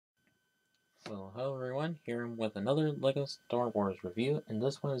Well, hello everyone, here with another LEGO Star Wars review, and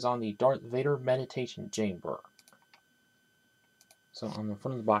this one is on the Darth Vader Meditation Chamber. So on the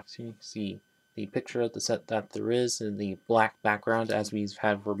front of the box here, you can see the picture of the set that there is, and the black background as we've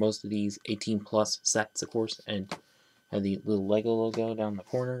had for most of these 18 plus sets, of course, and have the little LEGO logo down the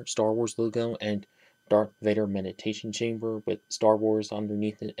corner, Star Wars logo, and Darth Vader Meditation Chamber with Star Wars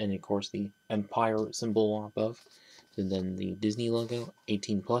underneath it, and of course the Empire symbol above, and then the Disney logo,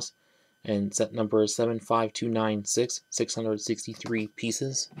 18 plus. And set number is 75296, 663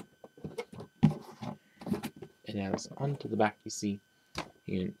 pieces. And as onto the back, you see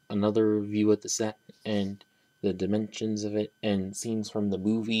another view of the set and the dimensions of it and scenes from the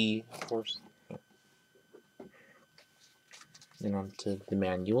movie, of course. And onto the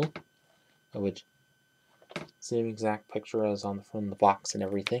manual, which same exact picture as on the front of the box and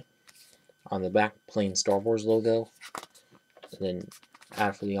everything. On the back, plain Star Wars logo. And then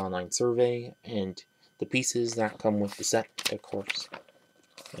add for the online survey and the pieces that come with the set, of course,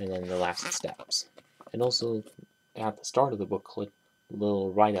 and then the last steps. And also at the start of the booklet, a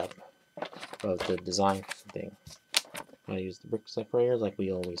little write-up of the design thing. I use the brick separator like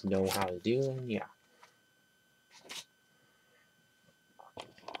we always know how to do, and yeah.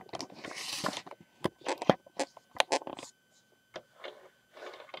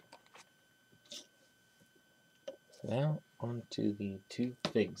 So now on to the two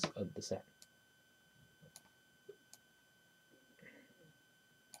figs of the set.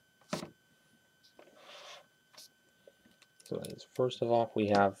 So first of all, we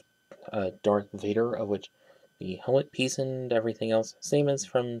have Darth Vader, of which the helmet piece and everything else, same as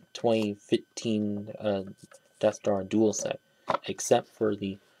from 2015 Death Star dual set, except for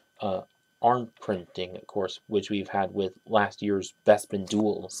the arm printing, of course, which we've had with last year's Bespin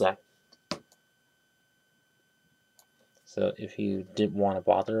dual set. So if you didn't want to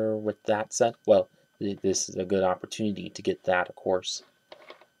bother with that set, well, this is a good opportunity to get that, of course.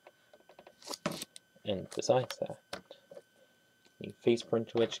 And besides that, the face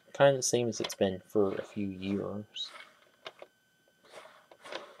print, which kind of the same as it's been for a few years.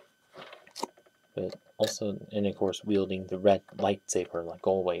 But also, and of course, wielding the red lightsaber like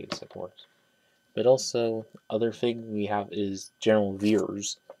always, of course. But also, other fig we have is General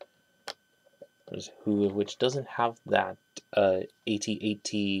Veers, which doesn't have that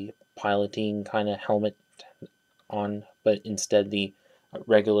AT-AT piloting kind of helmet on, but instead the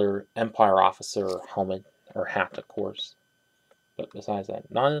regular Empire officer helmet or hat, of course. But besides that,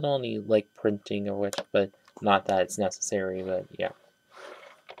 not at all any like printing or which, but not that it's necessary, but yeah.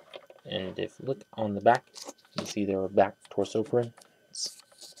 And if you look on the back, you see there are back torso prints.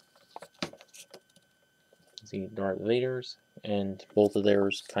 You see Darth Vader's, and both of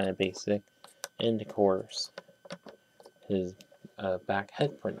theirs kind of basic. And of course, his back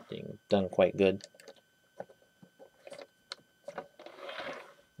head printing done quite good.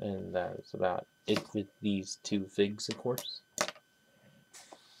 And that is about it with these two figs, of course.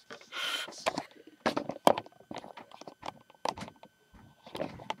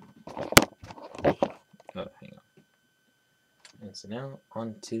 Oh, hang on. And so now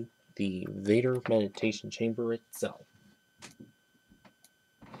on to the Vader Meditation Chamber itself.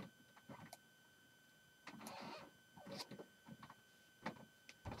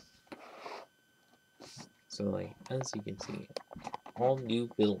 So, like, as you can see, all new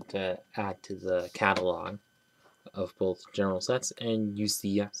build to add to the catalog of both general sets and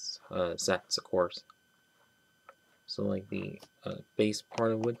UCS sets, of course. So, like, the base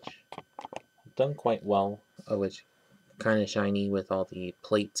part of which done quite well, which kind of shiny with all the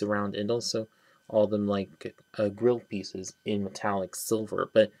plates around, and also all them like grill pieces in metallic silver,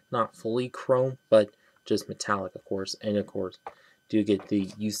 but not fully chrome, but just metallic, of course. And of course, do get the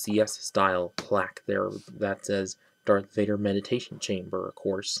UCS style plaque there that says Darth Vader Meditation Chamber, of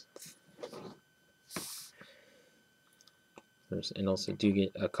course. And also do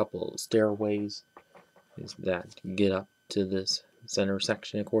get a couple stairways that get up to this center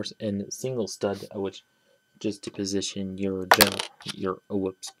section, of course, and single stud, which just to position your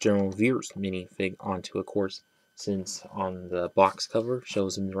General Veers minifig onto, of course, since on the box cover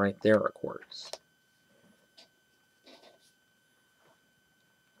shows him right there, of course.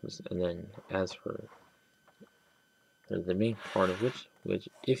 And then as for the main part of which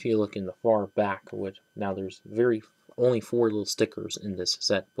if you look in the far back, which now there's only 4 little stickers in this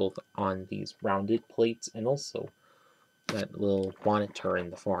set, both on these rounded plates and also that little monitor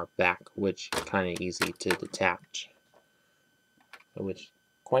in the far back, which kind of easy to detach, which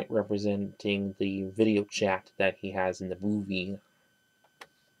quite representing the video chat that he has in the movie.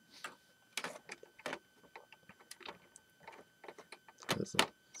 Let's see.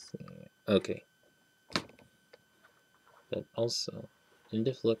 Okay, but also, and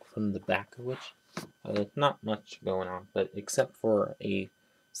if you look from the back of which, not much going on, but except for a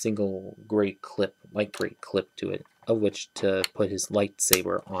single light gray clip to it, of which to put his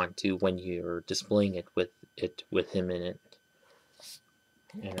lightsaber onto when you're displaying it with him in it.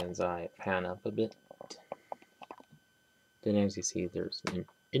 And as I pan up a bit, then as you see, there's an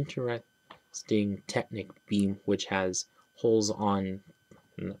interesting Technic beam which has holes on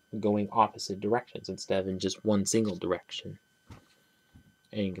going opposite directions instead of in just one single direction.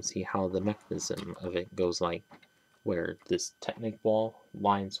 And you can see how the mechanism of it goes, like where this Technic ball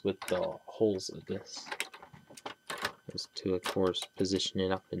lines with the holes of this is to, of course, position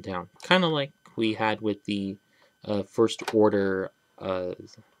it up and down, kind of like we had with the First Order ATST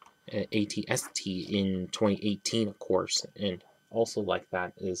in 2018, of course, and also like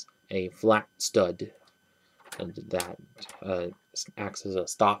that is a flat stud that acts as a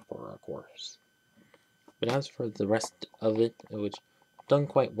stopper, of course. But as for the rest of it, which done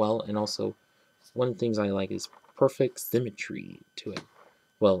quite well, and also one of the things I like is perfect symmetry to it.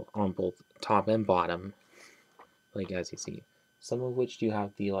 Well, on both top and bottom, like as you see, some of which do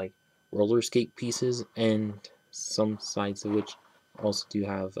have the like roller skate pieces, and some sides of which also do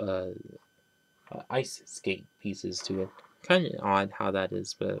have ice skate pieces to it. Kind of odd how that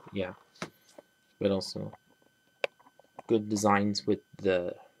is, but yeah. But also good designs with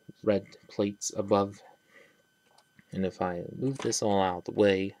the red plates above. And if I move this all out of the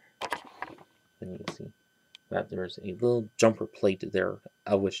way, then you can see that there's a little jumper plate there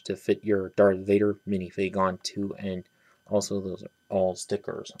of which to fit your Darth Vader minifig onto, and also those are all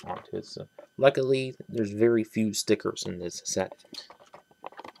stickers onto it. So luckily, there's very few stickers in this set.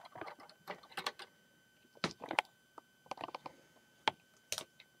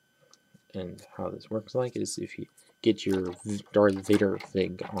 And how this works like is if you get your Darth Vader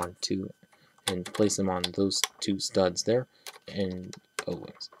fig onto and place them on those two studs there, and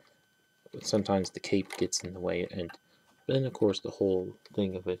sometimes the cape gets in the way, and then of course the whole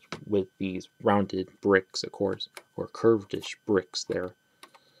thing of it with these rounded bricks, of course, or curvedish bricks there,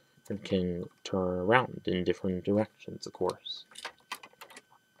 and can turn around in different directions, of course.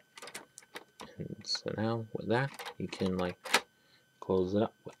 And so now with that, you can like close it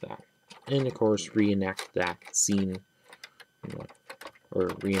up with that, and of course reenact that scene,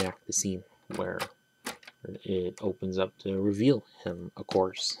 or reenact the scene where it opens up to reveal him, of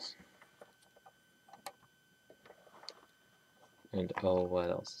course. And oh, what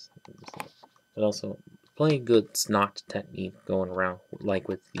else? But also, plenty good snot technique going around, like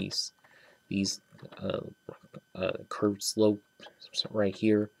with these uh, curved slopes right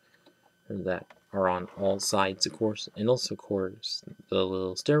here that are on all sides, of course, and also, of course, the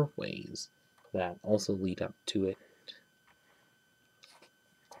little stairways that also lead up to it.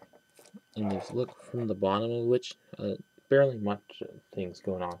 And if you look from the bottom of which, barely much things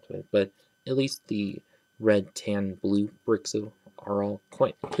going on to it, but at least the red, tan, blue bricks are all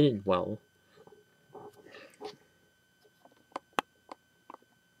quite hidden well.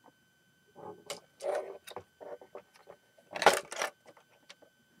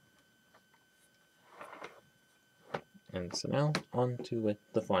 And so now, on to it,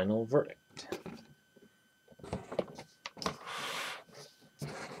 the final verdict.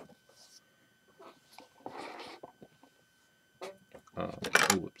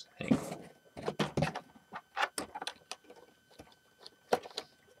 Whoops, hang on.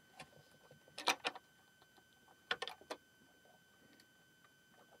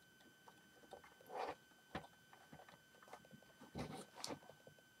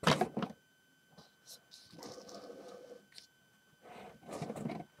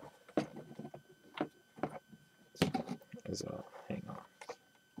 So, hang on.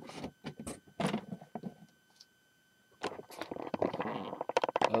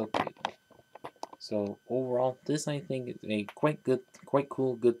 Okay. So overall, this I think is a quite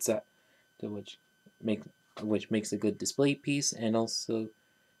cool, good set, to which makes a good display piece, and also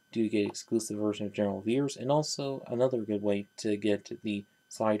do get exclusive version of General Veers, and also another good way to get the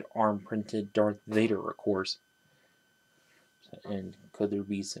side arm printed Darth Vader, of course. And could there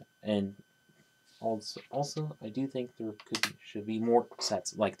be and also I do think there should be more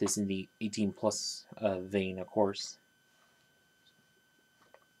sets like this in the 18 plus vein, of course.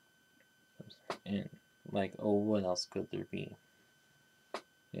 And like, oh, what else could there be?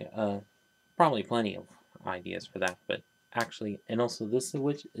 Yeah, probably plenty of ideas for that, but actually, and also this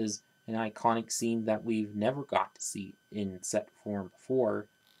which is an iconic scene that we've never got to see in set form before,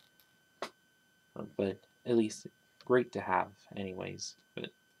 but at least great to have anyways.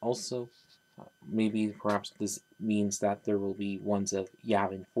 But also, Maybe perhaps this means that there will be ones of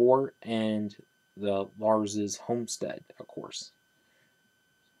Yavin 4 and the Lars's homestead, of course.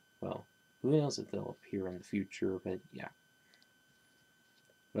 Well, who knows if they'll appear in the future, but yeah.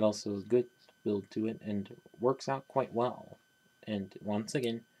 But also a good build to it and works out quite well. And once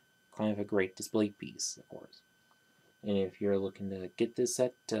again, kind of a great display piece, of course. And if you're looking to get this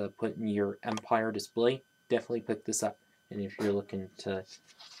set to put in your Empire display, definitely pick this up. And if you're looking to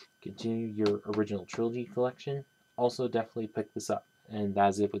continue your original trilogy collection, also definitely pick this up. And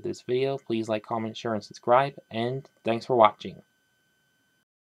that's it with this video. Please like, comment, share, and subscribe. And thanks for watching.